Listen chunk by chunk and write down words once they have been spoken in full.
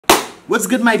What's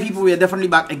good, my people? We are definitely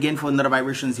back again for another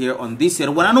vibrations here on this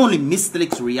here, one and only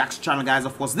Mystelics Reacts channel, guys.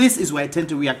 Of course, this is where I tend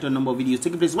to react to a number of videos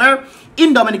taking place where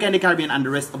in Dominica and the Caribbean and the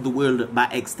rest of the world by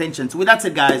extension. So with that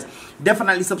said, guys,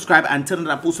 definitely subscribe and turn on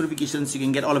that post notifications so you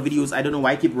can get all the videos. I don't know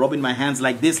why I keep rubbing my hands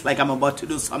like this, like I'm about to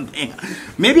do something.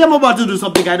 Maybe I'm about to do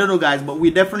something, I don't know, guys, but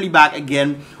we're definitely back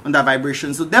again on that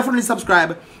vibration. So definitely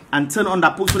subscribe and turn on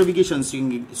that post notifications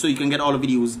so you can get all the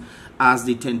videos as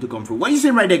they tend to come through. What you see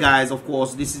right there, guys, of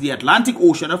course, this is the Atlantic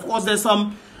Ocean. Of course, there's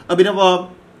a bit of a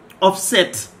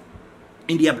offset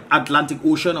in the Atlantic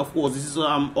Ocean. Of course, this is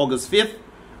August 5th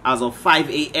as of 5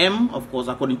 a.m. Of course,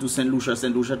 according to St.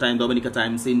 Lucia time, Dominica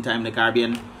time, same time in the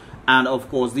Caribbean. And of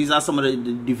course, these are some of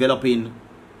the developing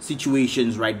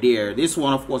situations right there. This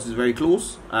one, of course, is very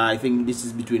close. I think this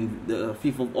is between the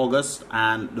 5th of August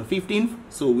and the 15th.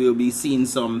 So we'll be seeing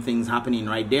some things happening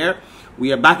right there.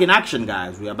 We are back in action,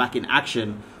 guys. We are back in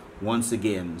action once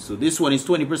again. So this one is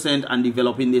 20% and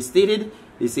developing, they stated.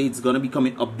 They say it's going to be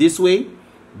coming up this way.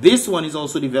 This one is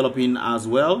also developing as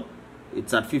well.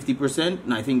 It's at 50%.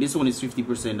 And I think this one is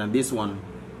 50%. And this one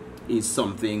is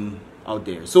something out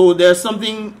there. So there's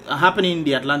something happening in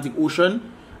the Atlantic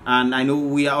Ocean. And I know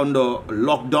we are under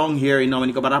lockdown here in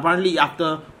Dominica. But apparently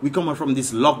after we come out from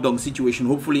this lockdown situation,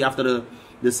 hopefully after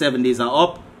the 7 days are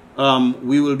up,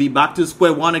 we will be back to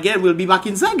square one again. We'll be back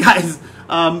inside, guys,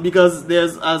 because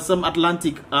there's some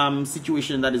Atlantic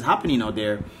situation that is happening out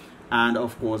there. And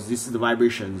of course, this is the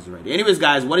vibrations, right? Anyways,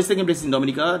 guys, what is taking place in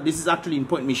Dominica? This is actually in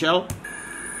Point Michel.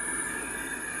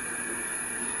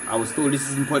 I was told this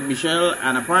is in Point Michel,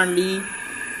 and apparently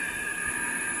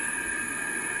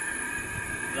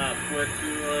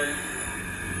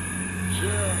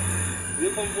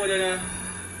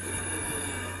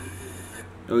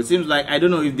so it seems like, I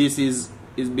don't know if this is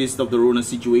based off the Rona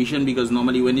situation, because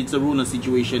normally when it's a Rona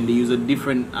situation they use a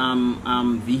different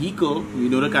vehicle, you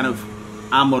know, the kind of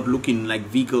armored looking like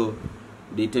vehicle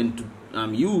they tend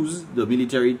to use, the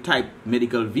military type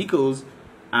medical vehicles,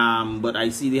 but I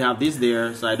see they have this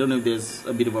there, so I don't know if there's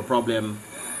a bit of a problem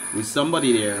with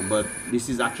somebody there, but this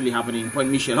is actually happening in Point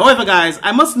Michel. However, guys,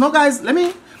 I must know, guys,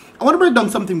 I want to break down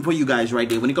something for you guys right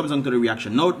there when it comes down to the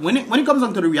reaction. Now, when it comes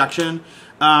down to the reaction,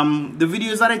 the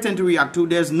videos that I tend to react to,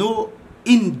 there's no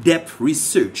in-depth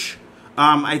research.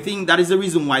 I think that is the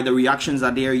reason why the reactions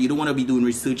are there. You don't want to be doing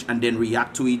research and then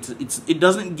react to it. It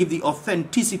doesn't give the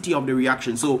authenticity of the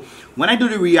reaction. So when I do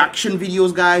the reaction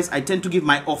videos, guys, I tend to give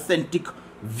my authentic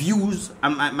views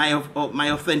and my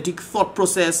authentic thought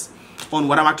process on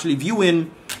what I'm actually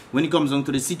viewing when it comes down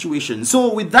to the situation.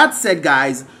 So with that said,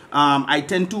 guys, I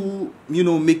tend to, you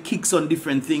know, make kicks on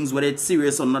different things, whether it's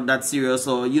serious or not that serious,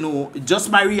 or, you know,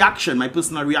 just my reaction, my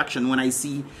personal reaction when I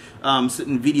see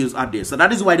certain videos out there. So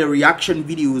that is why the reaction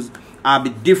videos are a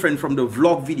bit different from the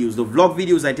vlog videos. The vlog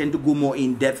videos, I tend to go more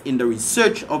in depth in the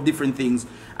research of different things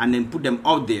and then put them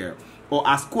out there, or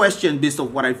ask questions based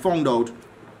on what I found out,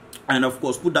 and of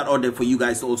course put that out there for you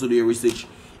guys to also do your research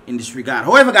in this regard.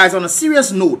 However, guys, on a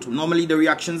serious note, normally the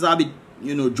reactions are a bit,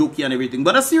 you know, jokey and everything,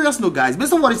 but a serious note, guys,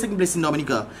 based on what is taking place in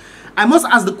Dominica, I must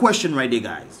ask the question right there,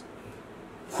 guys.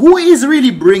 Who is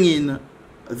really bringing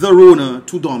the Rona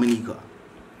to Dominica?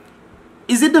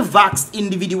 Is it the vaxxed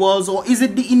individuals, or is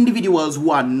it the individuals who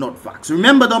are not vaxxed?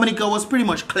 Remember, Dominica was pretty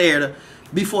much cleared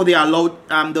before they allowed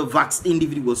the vaxxed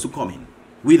individuals to come in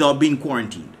without being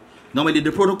quarantined. Normally,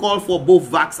 the protocol for both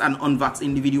vaxxed and unvaxxed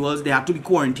individuals, they have to be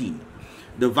quarantined.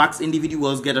 The vaxxed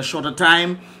individuals get a shorter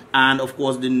time, and of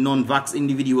course the non-vaxxed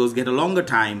individuals get a longer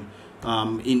time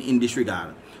in this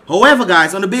regard. However,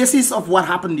 guys, on the basis of what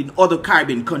happened in other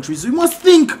Caribbean countries, we must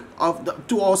think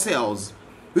to ourselves.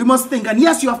 We must think, and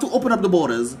yes, you have to open up the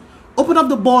borders. Open up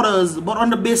the borders, but on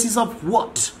the basis of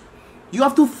what? You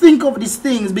have to think of these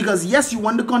things, because yes, you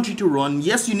want the country to run.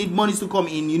 Yes, you need monies to come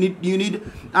in. You need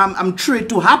trade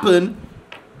to happen.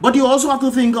 But you also have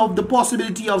to think of the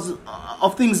possibility of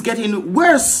things getting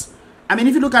worse. I mean,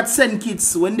 if you look at St.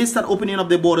 Kitts, when they start opening up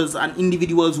their borders and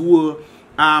individuals who were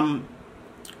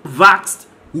vaxxed,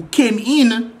 who came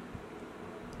in,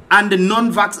 and the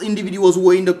non-vaxxed individuals who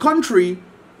were in the country,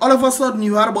 all of a sudden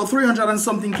you had about 300 and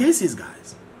something cases,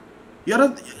 guys.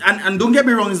 And don't get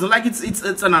me wrong, it's not like it's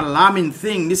an alarming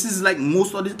thing. This is like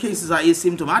most of the cases are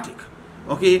asymptomatic.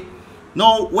 Okay?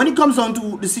 Now, when it comes down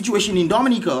to the situation in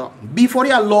Dominica, before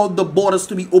they allowed the borders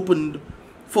to be opened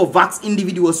for vaxxed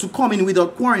individuals to come in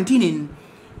without quarantining,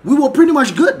 we were pretty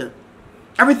much good.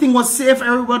 Everything was safe.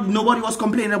 Nobody was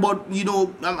complaining about, you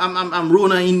know, I'm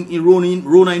Rona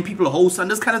in people's house and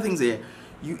this kind of things there.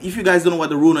 If you guys don't know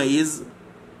what the Rona is,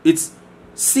 it's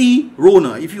C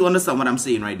Rona, if you understand what I'm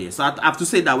saying right there. So I have to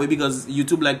say it that way because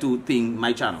YouTube like to think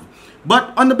my channel.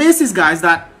 But on the basis, guys,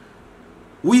 that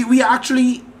we are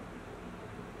actually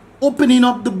opening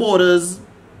up the borders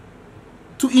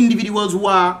to individuals who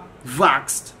are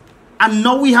vaxxed, and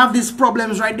now we have these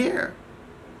problems right there.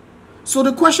 So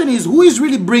the question is, who is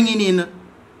really bringing in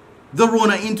the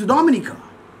Rona into Dominica?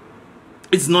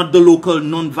 It's not the local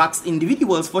non-vaxxed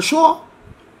individuals for sure.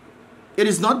 It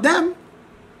is not them.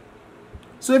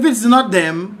 So if it's not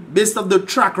them, based on the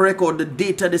track record, the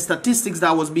data, the statistics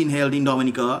that was being held in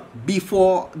Dominica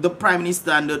before the Prime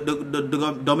Minister and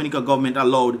the Dominica government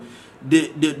allowed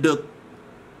the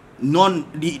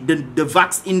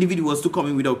vaxxed individuals to come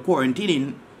in without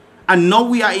quarantining, and now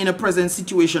we are in a present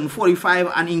situation,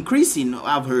 45 and increasing,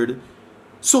 I've heard.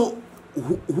 So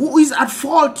who is at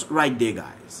fault right there,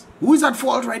 guys? Who is at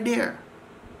fault right there?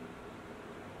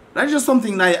 That's just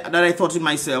something that I thought to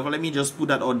myself. Let me just put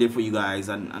that out there for you guys,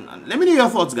 and let me know your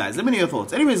thoughts, guys. Let me know your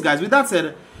thoughts. Anyways, guys, with that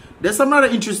said, there's some other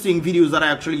interesting videos that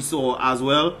I actually saw as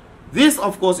well. This,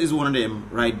 of course, is one of them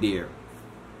right there.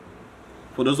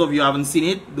 For those of you who haven't seen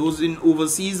it, those in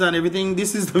overseas and everything,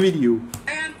 this is the video.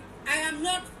 I am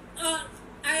not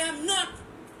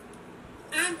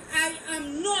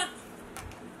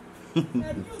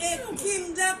a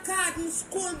kindergarten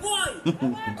school boy.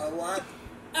 A what?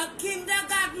 A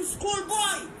kindergarten school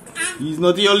boy. And he's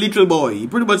not your little boy. He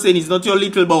pretty much saying he's not your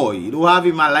little boy. You don't have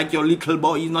him like your little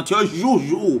boy. He's not your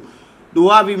juju.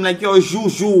 Don't have him like your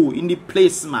juju in the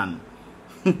place, man.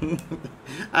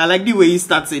 I like the way he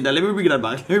starts saying that. Let me bring that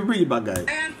back. Let me bring it back, guys.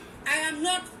 I am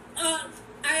not.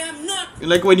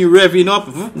 Like when you revving up,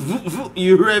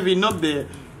 you revving up there.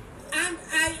 And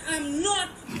I am not.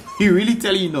 He really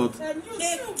tell you not. A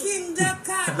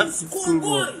kindergarten school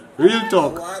boy. Real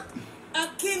talk. What? A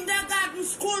kindergarten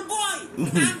school boy.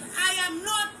 And I am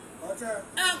not a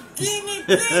guinea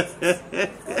pig.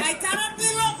 I cannot be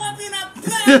locked up in a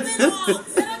private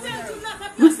house.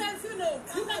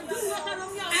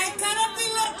 I cannot be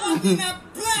locked up in a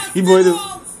private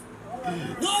house.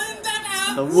 Knowing that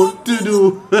I have what to do.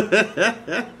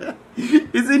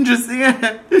 It's interesting.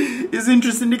 It's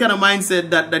interesting the kind of mindset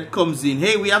that comes in.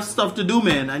 Hey, we have stuff to do,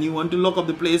 man, and you want to lock up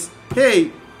the place.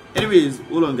 Hey. Anyways,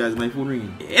 hold on, guys, my phone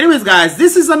ringing. Anyways, guys,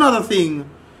 this is another thing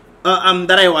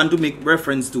that I want to make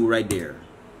reference to right there.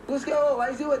 I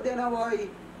see what then, boy.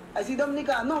 I see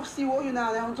Dominica. Enough see what you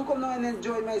now. I want to come now and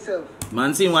enjoy myself.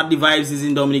 Man, seeing what the vibes is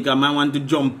in Dominica, man want to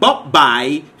jump up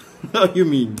by. What you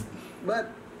mean?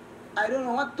 But I don't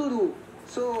know what to do.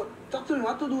 So talk to me.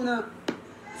 What to do now?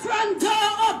 front door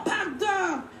or back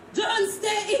door. Don't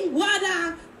stay in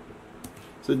water.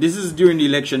 So this is during the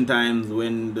election times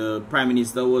when the Prime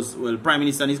Minister was, well, Prime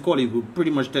Minister and his colleagues were pretty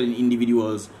much telling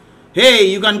individuals, hey,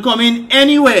 you can come in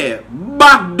anywhere.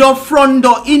 Back door, front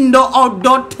door, indoor,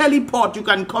 outdoor, teleport, you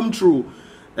can come through.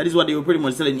 That is what they were pretty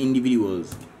much telling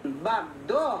individuals. Back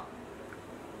door?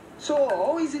 So,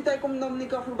 how is it I come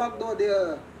Dominica from back door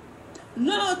there?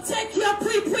 No, take your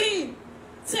pre-pre.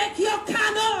 Take your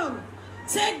cannon.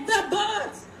 Take the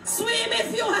boat. Swim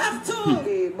if you have to.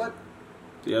 Okay, but...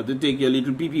 So you have to take your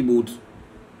little pee-pee boat.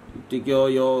 Take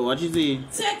your, what you say?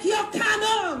 Take your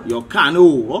canoe. Your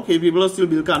canoe. Okay, people are still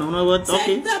build canoe now, but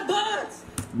okay. Take the boat.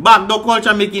 Backdoor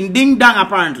culture making ding-dang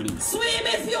apparently. Swim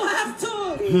if you have to.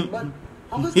 Okay,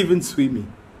 but... Even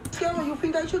swimming. Scammer, you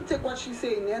think I should take what she's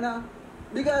saying, you know?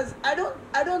 Because I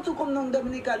don't to come down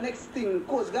Dominica next thing,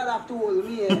 Coast Guard have to hold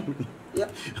me, eh? Yeah.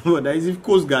 But that is if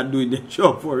Coast Guard doing their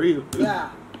job for real.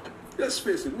 Yeah. Let's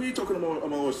face it, we're talking about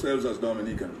ourselves as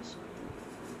Dominicans.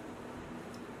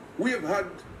 We have had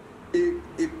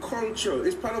a culture,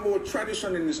 it's part of our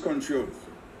tradition in this country of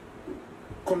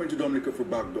coming to Dominica through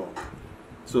backdoor.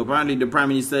 So apparently the Prime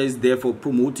Minister is therefore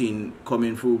promoting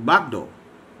coming through backdoor.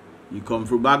 You come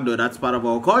through backdoor, that's part of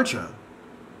our culture.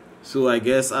 So I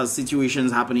guess as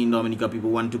situations happen in Dominica,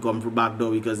 people want to come through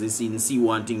backdoor because they see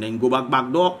one thing, then go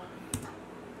back door.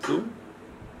 So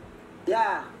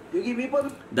yeah, you give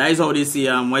people. That is how they say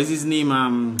what is his name?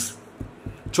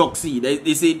 Choxy.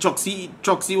 They say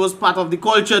Choxy was part of the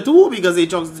culture too because they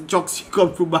Choxy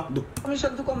come through backdoor.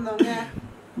 Permission to come down, yeah.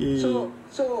 Yeah. So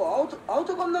how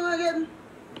to come down again?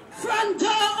 Front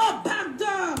door or back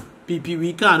door? PP,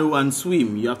 we can't and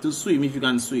swim. You have to swim if you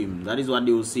can swim. That is what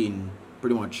they were saying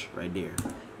pretty much right there.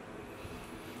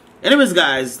 Anyways,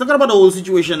 guys, talking about the whole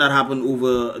situation that happened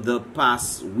over the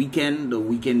past weekend, the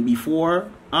weekend before.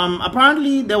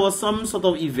 Apparently there was some sort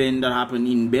of event that happened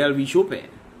in BrBpTV.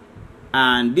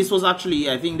 And this was actually,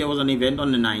 I think there was an event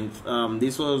on the 9th.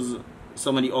 This was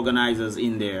some of the organizers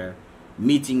in there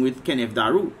meeting with Kenneth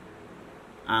Daru.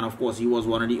 And of course, he was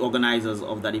one of the organizers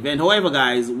of that event. However,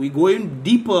 guys, we're going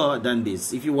deeper than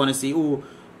this. If you want to say, oh,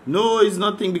 no, it's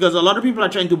nothing. Because a lot of people are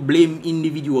trying to blame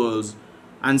individuals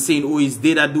and saying, oh, is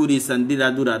did I do this and did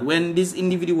I do that, when these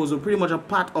individuals were pretty much a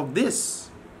part of this.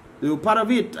 They were part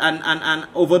of it. And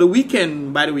over the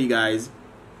weekend, by the way, guys,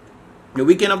 the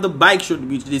weekend of the bike show,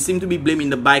 which they seem to be blaming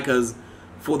the bikers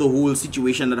for the whole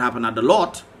situation that happened at the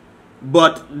lot.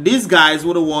 But these guys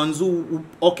were the ones who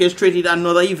orchestrated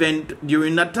another event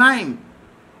during that time.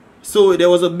 So there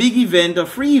was a big event, a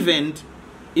free event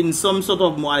in some sort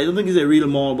of mall. I don't think it's a real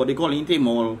mall, but they call it a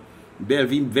mall.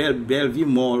 Bellevue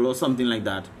Mall or something like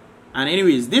that. And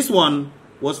anyways, this one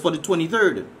was for the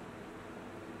 23rd.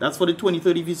 That's for the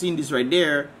 23rd if you've seen this right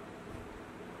there.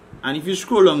 And if you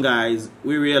scroll on, guys,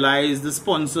 we realize the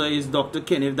sponsor is Dr.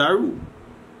 Kenneth Daru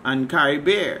and Carrie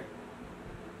Bear.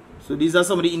 So these are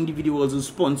some of the individuals who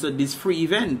sponsored this free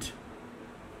event.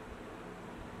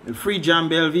 The free jam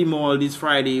Bellevue Mall this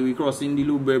Friday. We're crossing the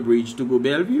Louisburg Bridge to go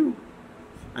Bellevue.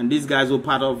 And these guys were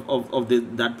part of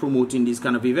that promoting these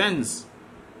kind of events.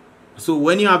 So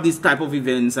when you have this type of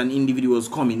events and individuals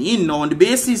coming in, now on the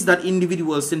basis that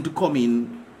individuals tend to come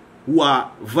in who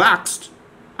are vaxxed,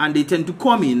 and they tend to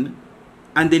come in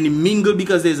and then they mingle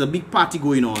because there's a big party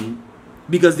going on,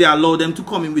 because they allow them to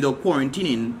come in without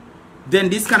quarantining, then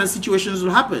these kind of situations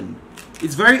will happen.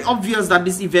 It's very obvious that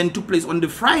this event took place on the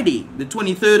Friday, the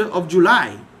 23rd of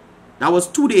July. That was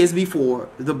 2 days before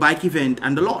the bike event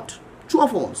and the lot. True or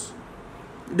false?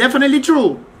 Definitely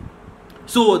true.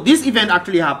 So this event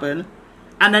actually happened,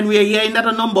 and then we are hearing that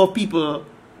a number of people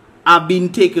have been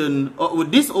taken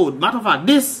with this oath. Matter of fact,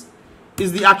 this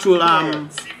is the actual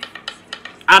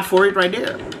ad for it right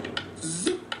there.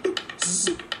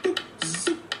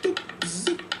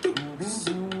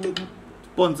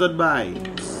 Sponsored by.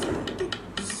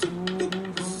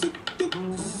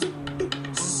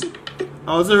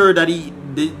 I also heard that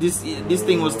this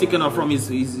thing was taken off from his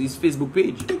Facebook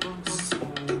page.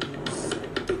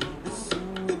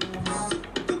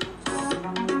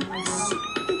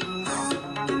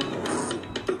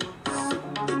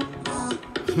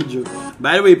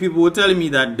 By the way, people were telling me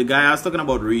that the guy I was talking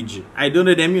about Ridge, I don't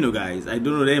know them, you know, guys. I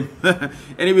don't know them.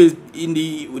 Anyways, in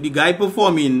the guy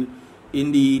performing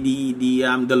in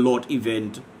the lot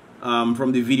event,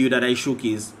 from the video that I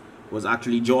showcased, was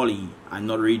actually Jolly and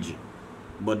not Ridge.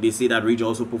 But they say that Ridge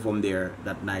also performed there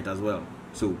that night as well.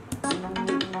 So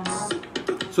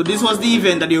this was the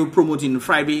event that they were promoting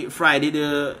Friday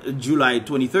the July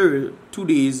 23rd, 2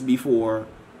 days before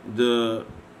the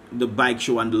bike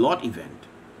show and the lot event.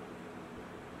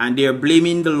 And they're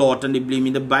blaming the lot and they're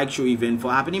blaming the bike show event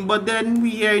for happening. But then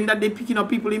we're hearing that they're picking up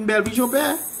people in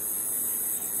BrBpTV.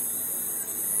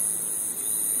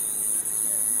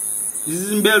 This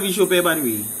is in BrBpTV, by the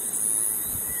way.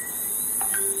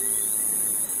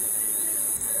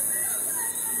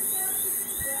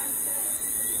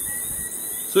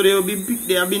 So they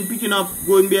have been picking up,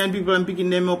 going behind people and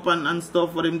picking them up and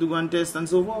stuff for them to go and test and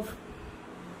so forth.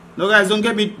 No, guys, don't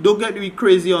get me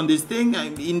crazy on this thing.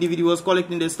 Individuals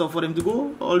collecting their stuff for them to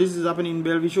go. All this is happening in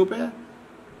BrBpTV.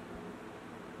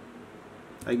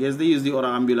 I guess they use the other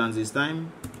ambulance this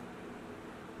time.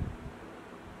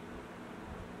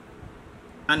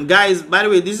 And guys, by the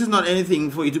way, this is not anything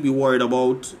for you to be worried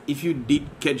about. If you did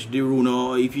catch the Rona,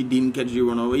 or if you didn't catch the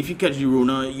Rona, or if you catch the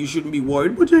Rona, you shouldn't be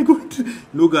worried. But you're going to...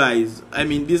 No, guys. I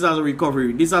mean, this has a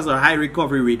recovery. This has a high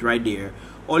recovery rate right there.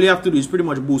 All you have to do is pretty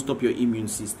much boost up your immune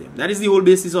system. That is the whole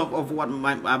basis of what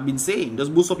I've been saying.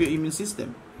 Just boost up your immune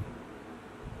system.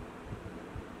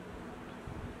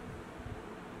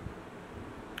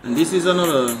 And this is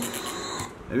another...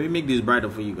 Let me make this brighter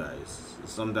for you guys.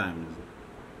 Sometimes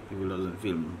people doesn't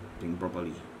film thing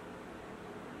properly.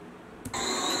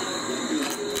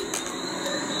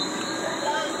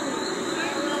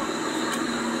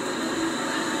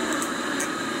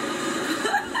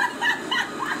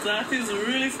 That is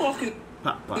really fucking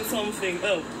something.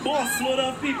 Oh, boss load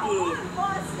of people.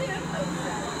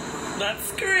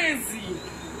 That's crazy.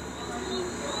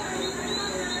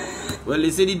 Well,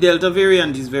 they say the Delta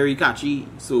variant is very catchy,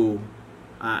 so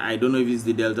I don't know if it's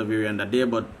the Delta variant that there,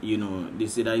 but you know, they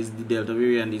say that is the Delta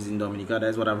variant is in Dominica.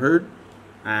 That's what I've heard.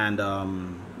 And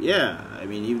yeah, I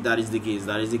mean, if that is the case,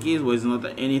 that is the case. But it's not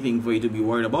anything for you to be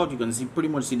worried about. You can pretty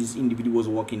much see these individuals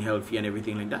walking healthy and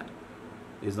everything like that.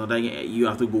 It's not like you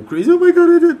have to go crazy. Oh my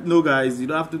God, I did. No, guys, you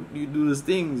don't have to. You do those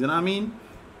things. You know what I mean?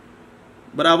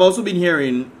 But I've also been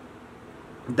hearing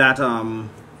that I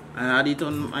had it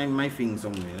on my thing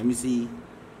somewhere. Let me see.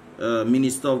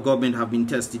 Minister of Government have been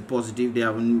tested positive. They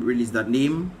haven't released that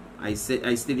name. I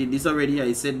stated this already.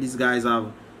 I said these guys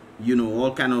have, you know,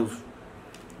 all kind of.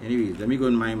 Anyways, let me go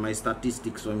in my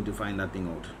statistics for him to find that thing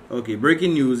out. Okay,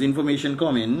 breaking news, information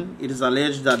coming. It is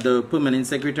alleged that the permanent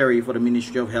secretary for the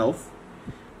Ministry of Health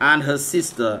and her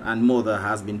sister and mother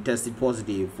has been tested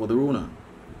positive for the Rona.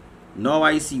 Now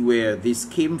I see where this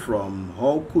came from.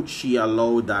 How could she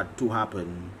allow that to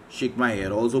happen? Shake my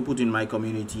head. Also putting my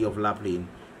community of Lapland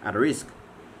at risk.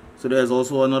 So there's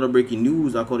also another breaking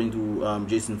news according to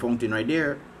Jason Fountain right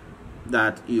there,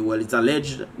 that well, it's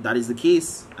alleged that is the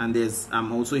case, and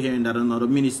I'm also hearing that another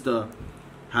minister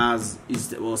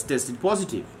was tested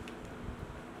positive.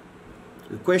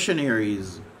 The question here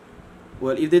is,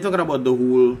 well, if they're talking about the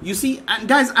whole, you see, and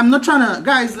guys, I'm not trying to,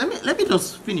 guys, let me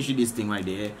just finish this thing right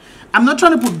there. I'm not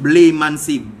trying to put blame and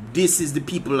say this is the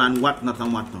people and whatnot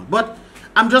and whatnot, but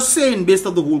I'm just saying based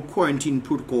on the whole quarantine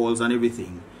protocols and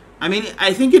everything. I mean,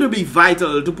 I think it would be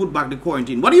vital to put back the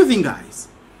quarantine. What do you think, guys?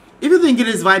 If you think it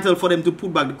is vital for them to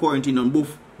put back the quarantine on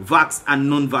both vax and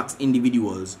non-vax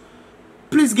individuals,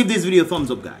 please give this video a thumbs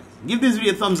up, guys. Give this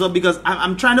video a thumbs up, because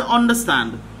I'm trying to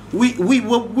understand. We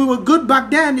were good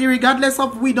back then, regardless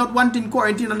of we not wanting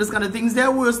quarantine and this kind of things. There,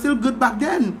 we were still good back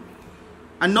then.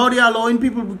 And now they're allowing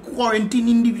people to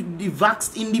quarantine the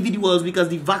vaxxed individuals, because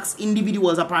the vaxxed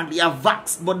individuals apparently are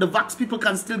vaxxed, but the vaxxed people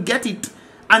can still get it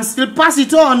and still pass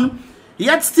it on.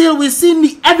 Yet still, we've seen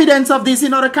the evidence of this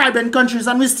in other Caribbean countries,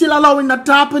 and we're still allowing that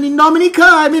to happen in Dominica.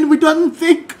 I mean, we don't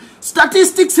think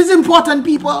statistics is important,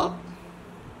 people.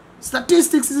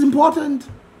 Statistics is important.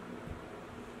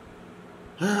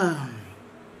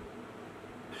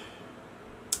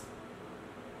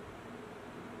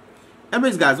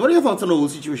 Anyways, guys, what are your thoughts on the whole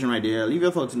situation right there? Leave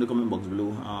your thoughts in the comment box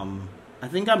below. I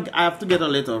think I have to get a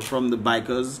letter from the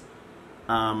bikers.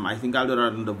 I think I'll do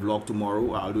that in the vlog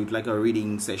tomorrow. I'll do it like a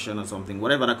reading session or something.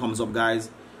 Whatever that comes up, guys,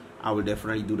 I will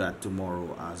definitely do that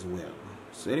tomorrow as well.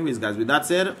 So anyways, guys, with that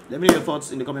said, let me know your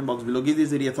thoughts in the comment box below. Give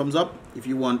this video a thumbs up if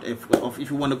you want if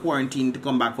you want the quarantine to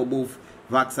come back for both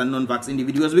vax and non-vax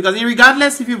individuals, because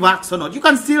regardless if you vax or not, you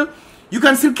can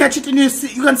still catch it in your,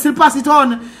 you can still pass it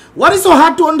on. What is so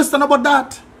hard to understand about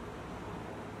that?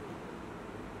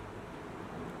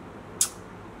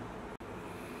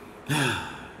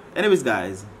 Anyways,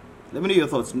 guys, let me know your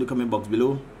thoughts in the comment box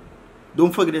below.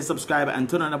 Don't forget to subscribe and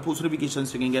turn on the post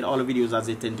notifications so you can get all the videos as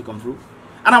they tend to come through.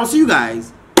 And I will see you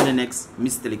guys in the next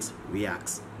Mystelics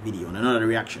Reacts video on another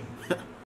reaction.